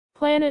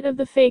Planet of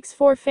the Fakes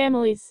 4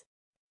 Families.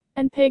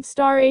 And Pig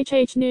Star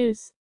HH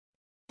News.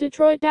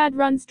 Detroit dad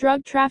runs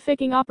drug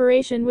trafficking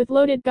operation with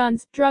loaded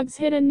guns, drugs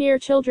hidden near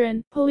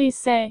children, police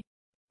say.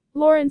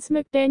 Lawrence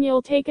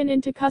McDaniel taken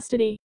into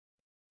custody.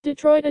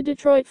 Detroit. A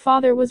Detroit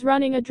father was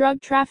running a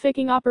drug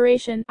trafficking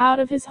operation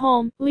out of his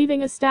home,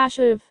 leaving a stash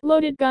of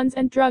loaded guns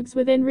and drugs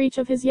within reach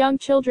of his young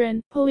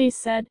children, police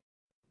said.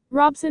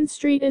 Robson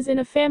Street is in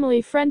a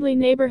family-friendly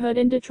neighborhood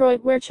in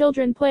Detroit where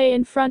children play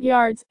in front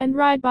yards and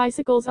ride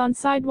bicycles on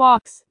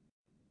sidewalks.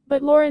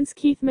 But Lawrence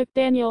Keith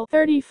McDaniel,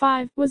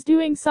 35, was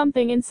doing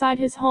something inside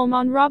his home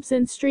on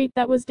Robson Street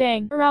that was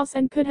dangerous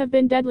and could have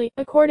been deadly,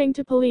 according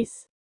to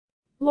police.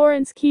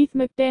 Lawrence Keith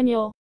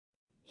McDaniel.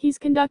 He's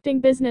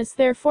conducting business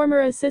there,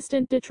 former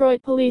Assistant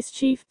Detroit Police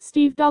Chief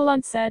Steve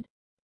Dallunt said.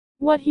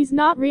 What he's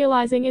not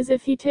realizing is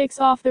if he takes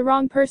off the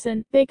wrong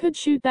person, they could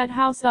shoot that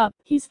house up.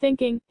 He's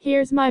thinking,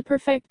 here's my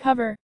perfect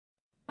cover.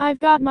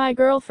 I've got my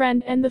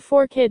girlfriend and the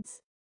 4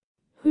 kids.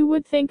 Who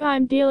would think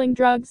I'm dealing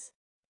drugs?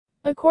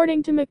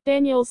 According to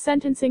McDaniel's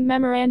sentencing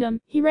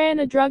memorandum, he ran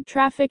a drug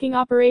trafficking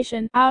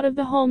operation out of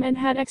the home and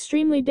had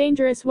extremely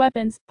dangerous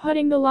weapons,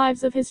 putting the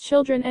lives of his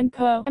children and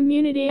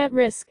community at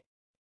risk.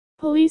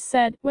 Police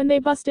said, when they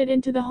busted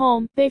into the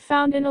home, they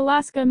found an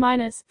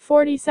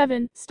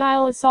Alaska-47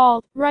 style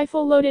assault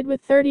rifle loaded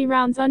with 30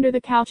 rounds under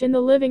the couch in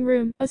the living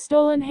room, a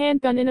stolen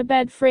handgun in a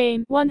bed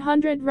frame,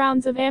 100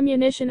 rounds of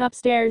ammunition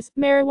upstairs,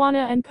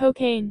 marijuana and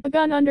cocaine, a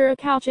gun under a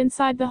couch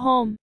inside the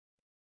home.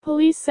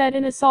 Police said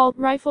an assault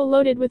rifle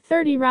loaded with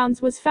 30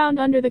 rounds was found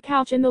under the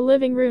couch in the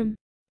living room.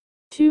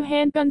 2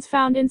 handguns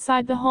found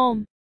inside the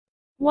home.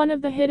 One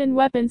of the hidden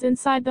weapons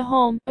inside the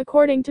home,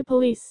 according to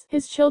police.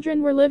 His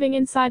children were living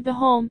inside the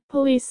home,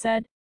 police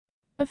said.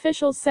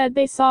 Officials said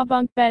they saw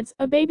bunk beds,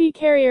 a baby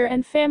carrier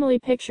and family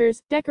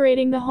pictures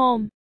decorating the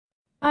home.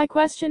 I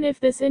question if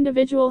this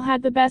individual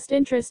had the best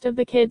interest of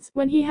the kids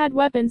when he had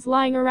weapons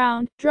lying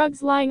around,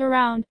 drugs lying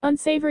around,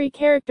 unsavory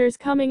characters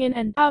coming in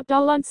and out,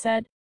 Dallunt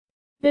said.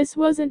 This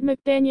wasn't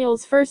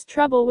McDaniel's first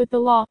trouble with the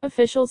law,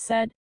 officials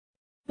said.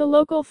 The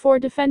local 4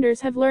 defenders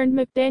have learned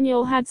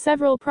McDaniel had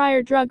several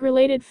prior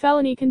drug-related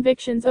felony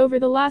convictions over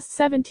the last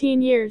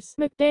 17 years.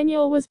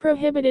 McDaniel was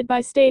prohibited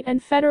by state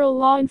and federal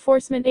law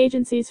enforcement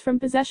agencies from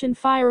possessing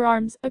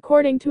firearms,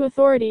 according to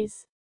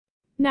authorities.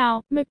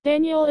 Now,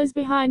 McDaniel is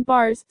behind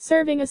bars,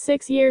 serving a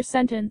 6-year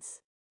sentence.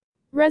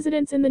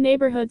 Residents in the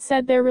neighborhood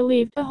said they're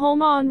relieved. A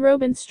home on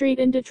Robin Street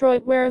in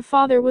Detroit where a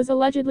father was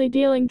allegedly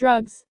dealing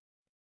drugs.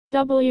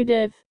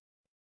 WDiv.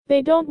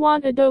 They don't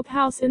want a dope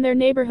house in their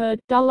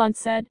neighborhood, Dallunt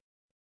said.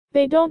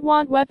 They don't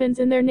want weapons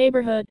in their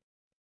neighborhood.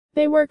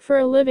 They work for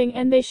a living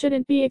and they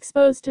shouldn't be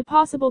exposed to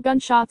possible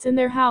gunshots in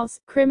their house.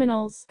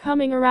 Criminals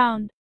coming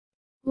around.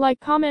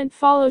 Like, comment,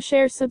 follow,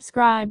 share,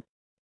 subscribe.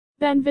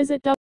 Then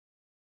visit